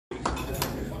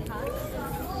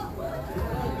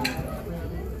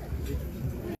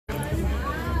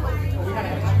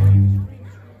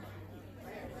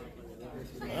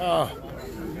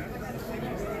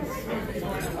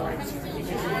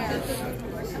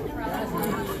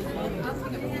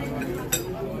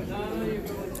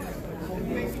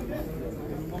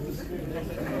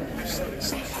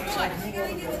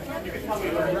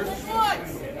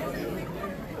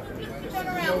Turn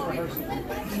around.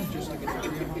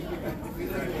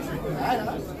 I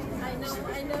know.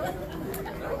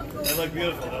 They look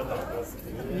beautiful, don't they?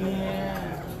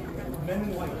 Yeah.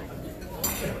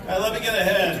 Let me get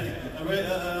ahead.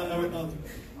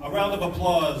 A round of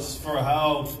applause for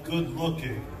how good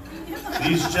looking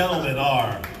these gentlemen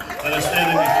are that are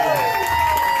standing before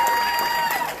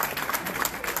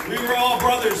me. We were all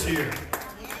brothers here.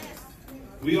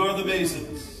 We are the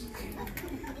Masons.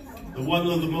 One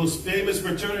of the most famous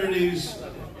fraternities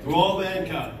through all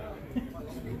mankind.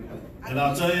 And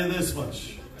I'll tell you this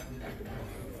much.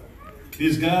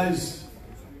 These guys,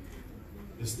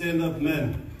 they're stand-up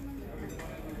men.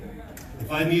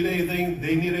 If I need anything,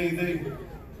 they need anything,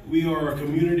 we are a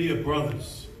community of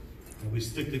brothers. And we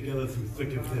stick together through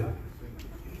thick and thin.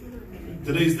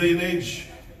 Today's day and age,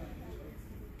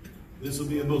 this will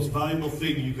be the most valuable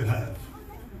thing you could have.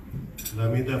 And I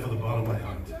mean that from the bottom of my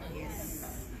heart.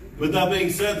 With that being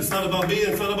said, it's not about me,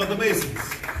 it's not about the Masons.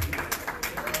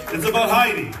 It's about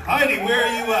Heide. Heide, where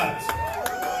are you at?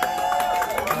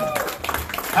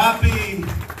 Happy,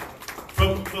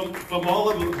 from all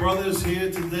of the brothers here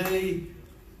today,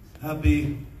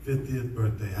 happy 50th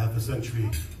birthday, half a century,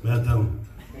 madam.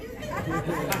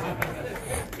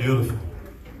 Beautiful.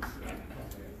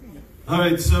 All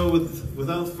right, so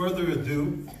without further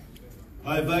ado,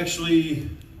 I've actually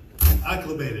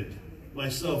acclimated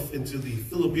myself into the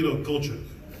Filipino culture.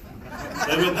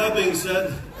 And with that being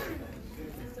said,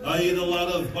 I eat a lot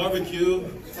of barbecue,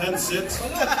 tent-sit,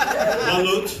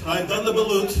 balut. I've done the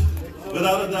balut,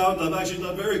 without a doubt. I've actually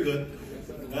done very good.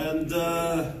 And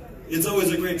it's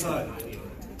always a great time.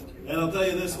 And I'll tell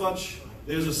you this much,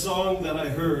 there's a song that I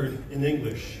heard in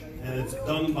English, and it's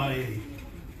done by a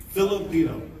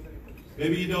Filipino.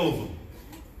 Maybe you know of him.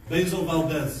 Basil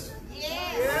Valdez.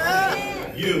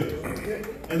 Yeah. You.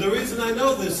 And the reason I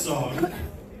know this song,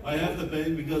 I have to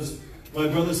pay because my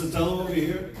brother Sotelo over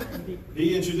here,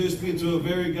 he introduced me to a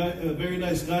very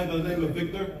nice guy by the name of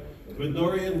Victor with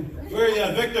Dorian. Where are you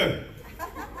at, Victor?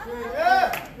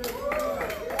 Yeah.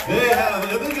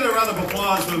 Let me get a round of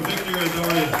applause for Victor and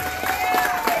Dorian.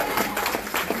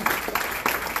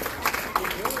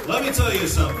 Let me tell you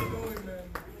something.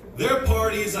 Their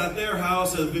parties at their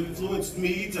house have influenced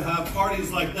me to have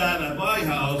parties like that at my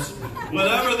house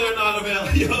whenever they're not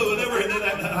available, whenever they're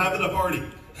not having a party.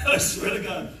 I swear to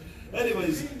God.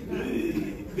 Anyways,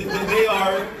 they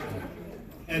are,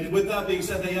 and with that being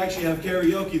said, they actually have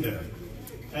karaoke there.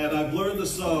 And I've learned the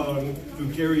song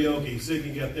through karaoke,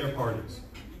 singing at their parties.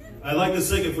 I'd like to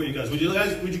sing it for you guys. Would you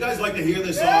guys like to hear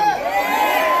this song? No.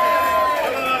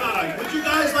 Would you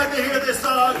guys like to hear this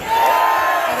song?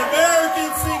 An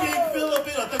American singing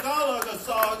Filipino, Tagalog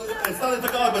song. It's not in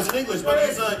Tagalog, but it's in English, but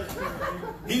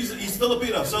he's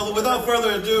Filipino. So without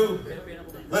further ado,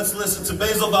 let's listen to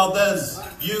Basil Valdez,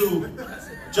 You,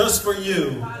 Just For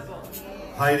You.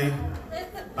 Heide,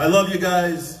 I love you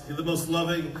guys. You're the most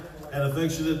loving and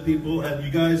affectionate people, and you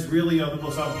guys really are the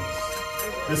most humble.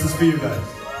 This is for you guys.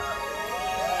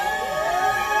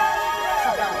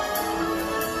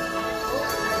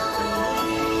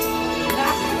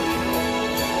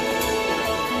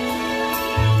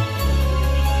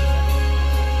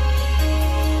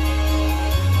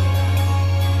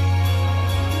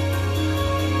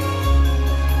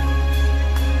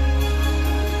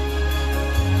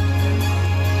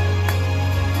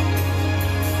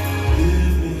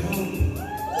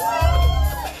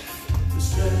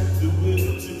 The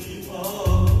will to keep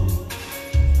on.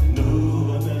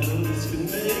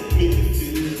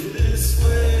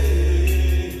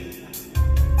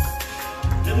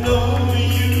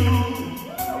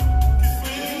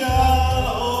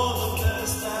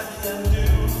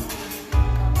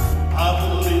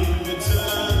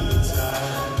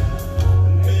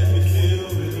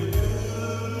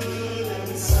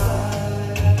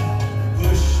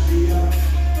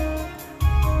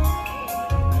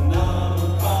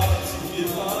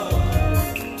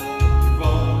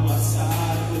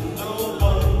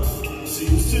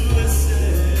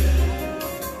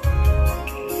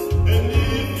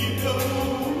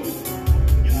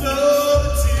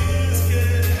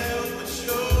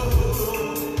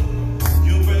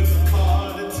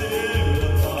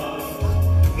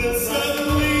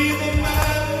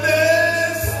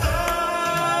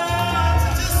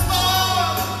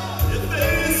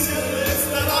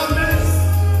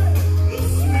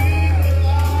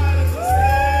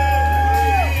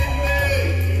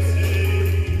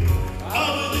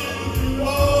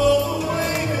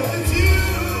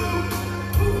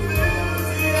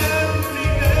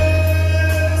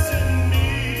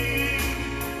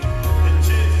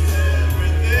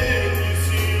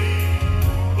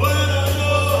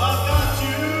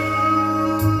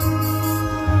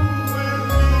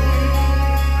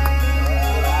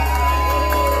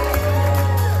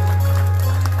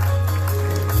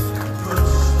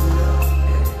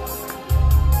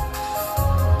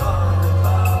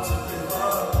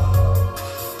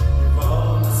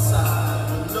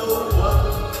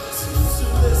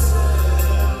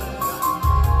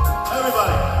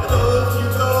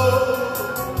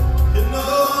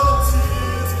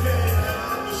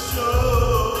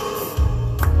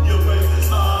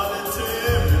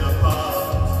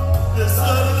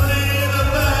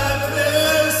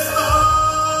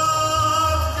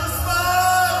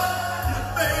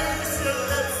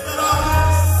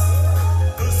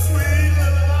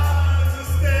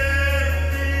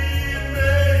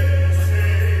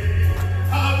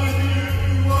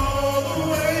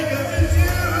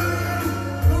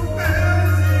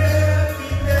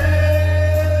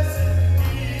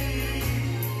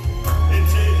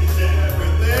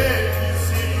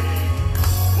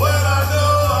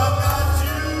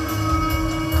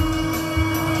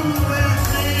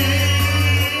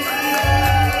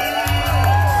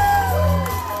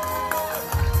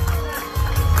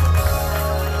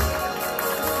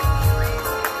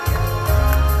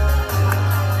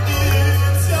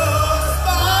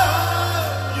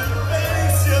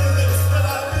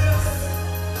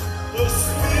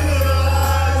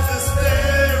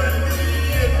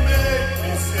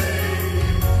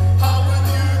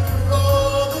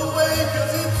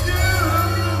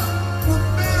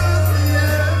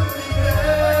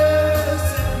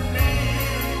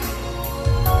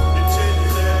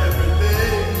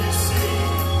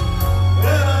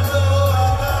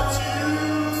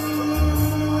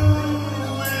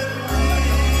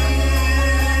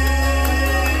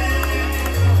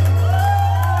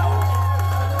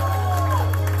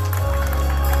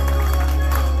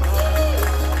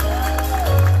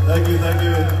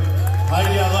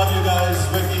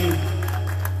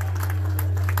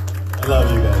 love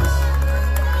you guys.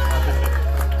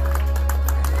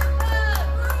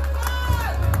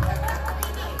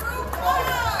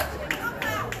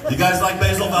 You guys like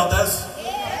Basil Valdez?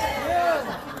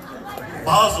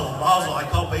 Basil, I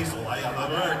call Basil.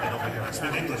 I'm American over here. I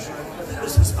speak English.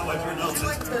 This is how I pronounce it.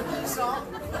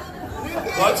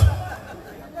 What?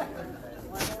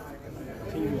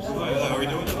 Are we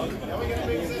doing it?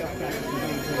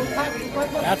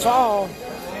 That's all.